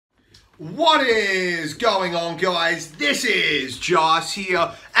What is going on, guys? This is Joss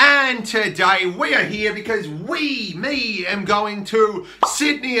here, and today we are here because me am going to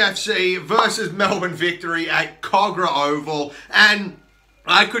Sydney FC versus Melbourne Victory at Kograh Oval, and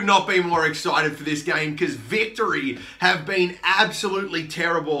I could not be more excited for this game because Victory have been absolutely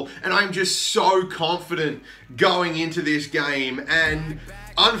terrible, and I'm just so confident going into this game. And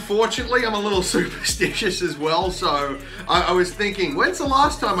unfortunately, I'm a little superstitious as well, so I was thinking, when's the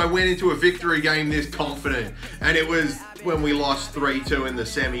last time I went into a Victory game this confident? And it was when we lost 3-2 in the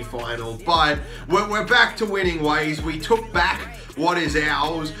semi-final. But we're back to winning ways. We took back what is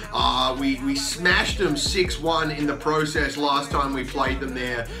ours. We smashed them 6-1 in the process last time we played them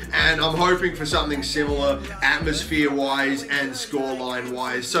there, and I'm hoping for something similar atmosphere-wise and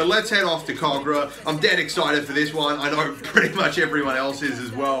scoreline-wise. So let's head off to Kograh. I'm dead excited for this one. I know pretty much everyone else is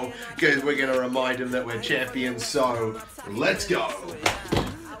as well, because we're going to remind them that we're champions. So let's go.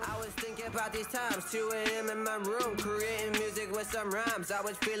 About these times, 2 a.m. in my room, creating music with some rhymes. I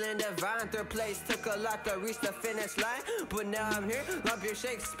was feeling divine, third place took a lot to reach the finish line, but now I'm here, love your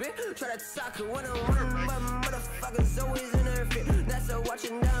Shakespeare, try to talk one-on-one, but motherfuckers always in their feet. That's a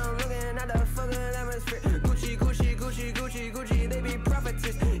watching down, looking at the fucking atmosphere. Gucci, Gucci, Gucci, Gucci, Gucci, they be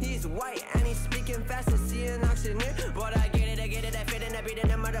prophetess. He's white and he's speaking fast to see an auctioneer, but I get it, I fit in, I beat it,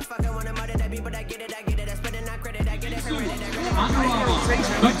 a motherfucker wanna murder that beat, but I get it, I spend not credit, I get it,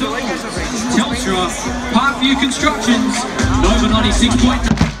 Telstra, Parkview Constructions, Nova 96.9.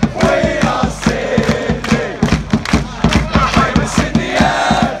 We are Sydney, famous in the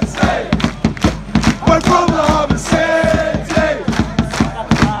FC. We're from the Harbour City,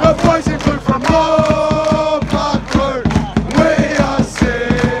 the boys in blue from Moore Park Road. We are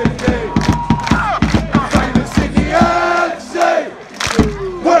Sydney, famous in the FC.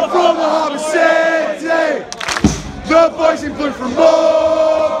 We're from the Harbour City, the boys in blue from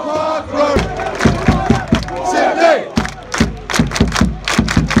Moore Park Road. Sydney!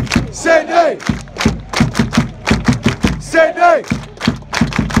 Sydney! Sydney!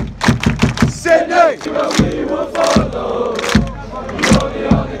 Sydney! We will follow. You're the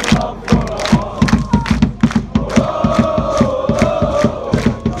only club for us.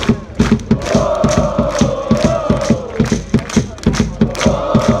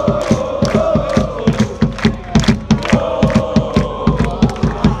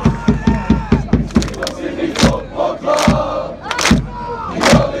 Sydney Football Club.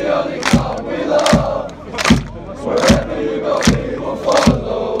 You're the only club we love. Wherever you go, we will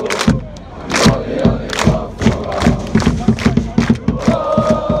follow. You're the only club for us.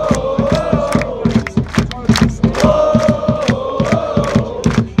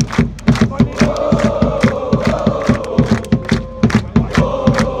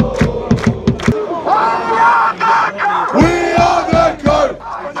 We are the code.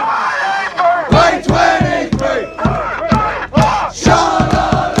 Play 23.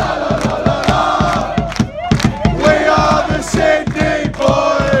 Sha-la-la-la-la-la. We are the Sydney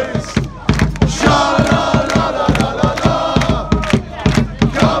boys. Sha-la-la-la-la-la.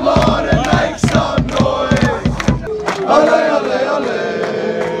 Come on and make some noise. Ole, ole, ole.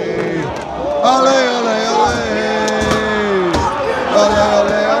 Ole, ole, ole. Ole,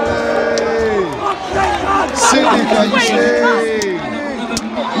 ole, ole. Sydney, can you see?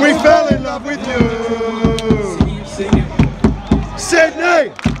 We fell in love with you. Sydney!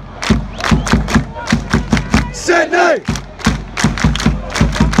 Sydney!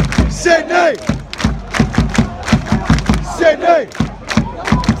 Sydney! Sydney!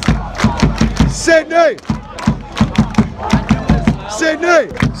 Sydney! Sydney!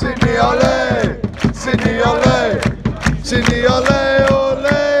 Sydney, ole! Sydney, ole! Sydney, ole,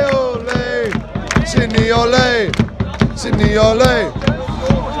 ole, ole! Sydney, ole! Sydney, ole!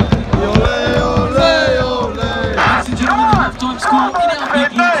 Ole, ole, ole! Ladies and gentlemen, the halftime score in our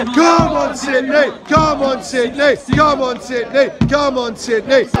big league tonight. Come on, Sydney! Come on, Sydney! Come on, Sydney! Come on,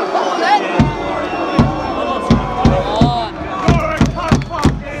 Sydney!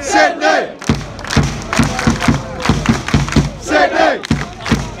 Sydney! Sydney!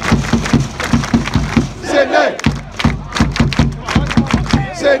 Sydney!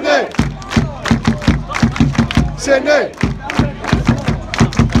 Sydney!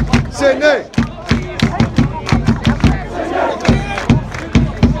 Sydney!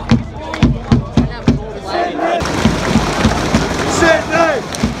 Sydney!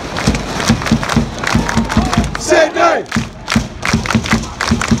 Sydney!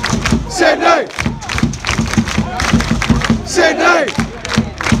 Sydney! Sydney!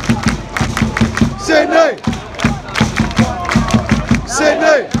 Sydney!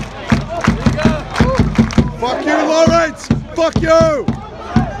 Sydney! Fuck you, Lawrence! Fuck you!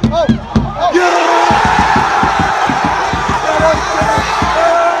 Oh!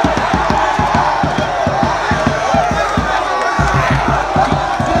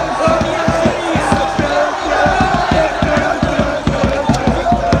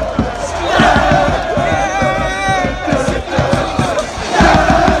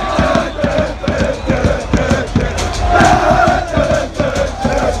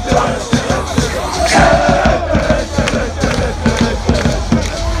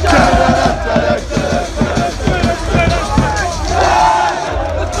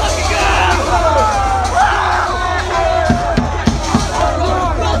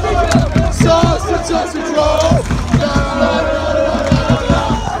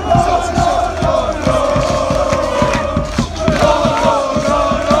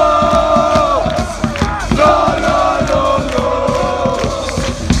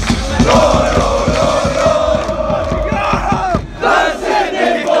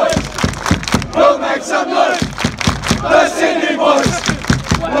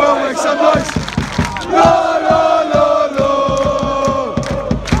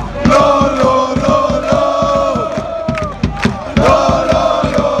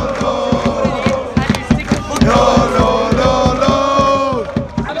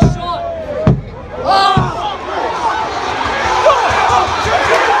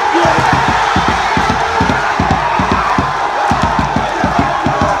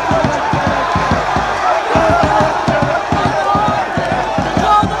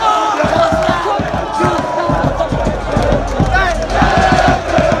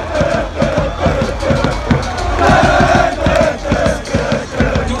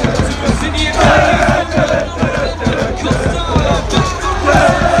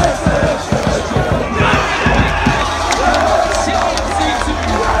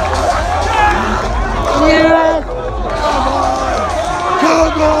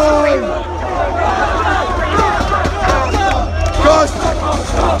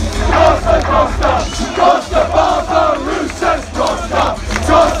 Kosta, Kosta, Barbarousas, Kosta,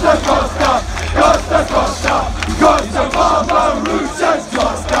 Kosta, Kosta, Kosta, Kosta, Kosta, Barbarousas,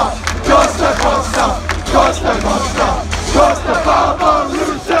 Kosta, Kosta, Kosta, Kosta, Kosta, Kosta,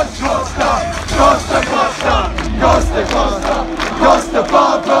 Barbarousas, Kosta, Kosta, Kosta, Kosta, Kosta, Kosta,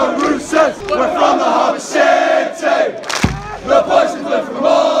 Barbarousas. We're from the Harbour City, the boys who live from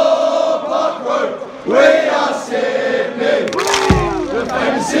Moore Park Road. We are Sydney, the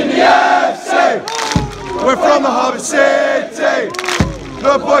famous Sydney FC. We're from the Harbour City,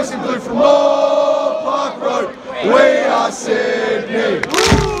 the boys in blue from Moore Park Road. We are Sydney,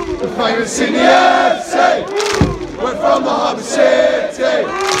 the famous Sydney FC. We're from the Harbour City,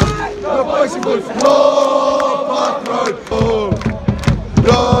 the boys in blue from Moore Park Road. Oh,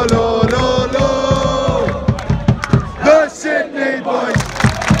 lo, lo, lo, lo. The Sydney boys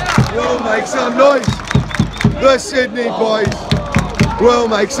will make some noise. The Sydney boys will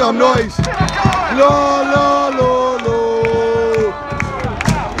make some noise. Lo, lo, lo, lo.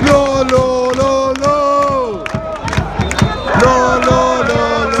 Lo, lo, lo, lo. Lo, lo, lo,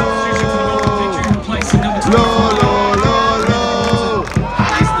 lo. Lo, lo, lo, lo.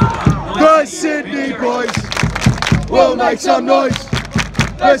 The Sydney boys will make some noise.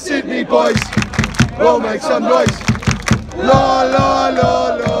 The Sydney boys will make some noise. La la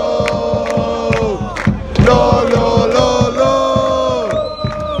la la. La la la la.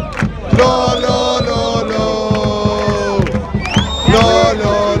 La la la la. La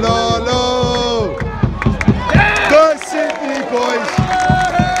la la la. The Sydney boys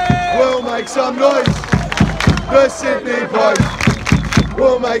will make some noise. The Sydney boys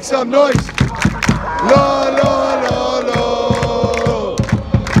will make some noise. La la la la.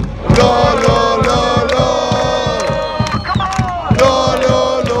 La la la la. La la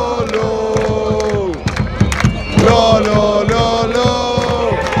la la. La la la la.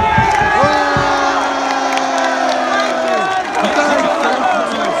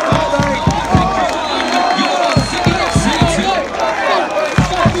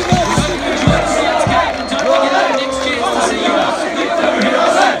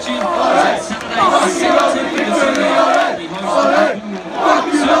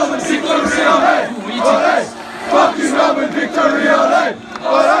 Fuck you, Melbourne, victory, ole!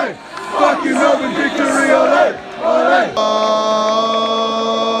 Ole! Fuck you, Melbourne, victory, ole! Ole!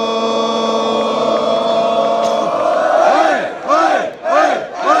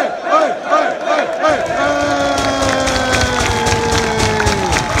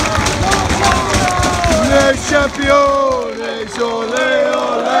 Les champions, ole,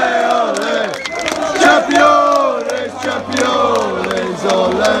 ole, ole! Champions, champions,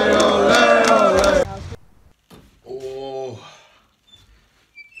 ole, ole, ole!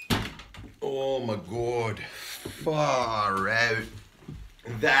 Oh my god, far out.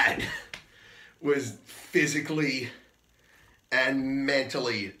 That was physically and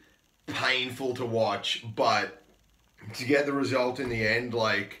mentally painful to watch, but to get the result in the end,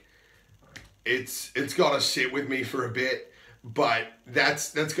 like, it's got to sit with me for a bit, but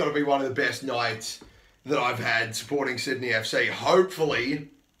that's got to be one of the best nights that I've had supporting Sydney FC.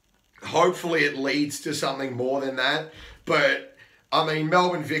 Hopefully it leads to something more than that, but I mean,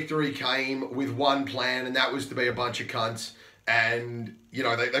 Melbourne victory came with one plan, and that was to be a bunch of cunts. And, you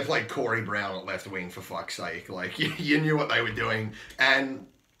know, they played Corey Brown at left wing, for fuck's sake. Like, you knew what they were doing. And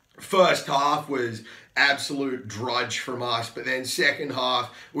first half was absolute drudge from us. But then second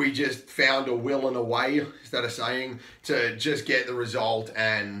half, we just found a will and a way, is that a saying, to just get the result.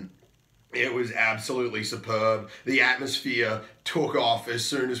 And it was absolutely superb. The atmosphere took off as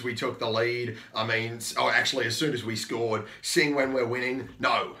soon as we took the lead. I mean, actually, as soon as we scored. Sing when we're winning.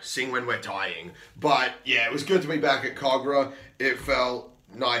 No, sing when we're tying. But, yeah, it was good to be back at Kograh. It felt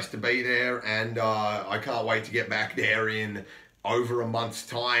nice to be there, and I can't wait to get back there in over a month's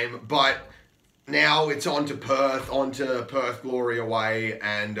time. But now it's on to Perth Glory away,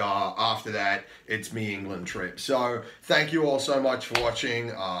 and after that, it's me England trip. So thank you all so much for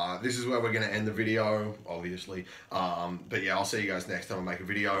watching. This is where we're going to end the video, obviously. But yeah, I'll see you guys next time I make a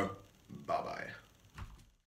video. Bye-bye.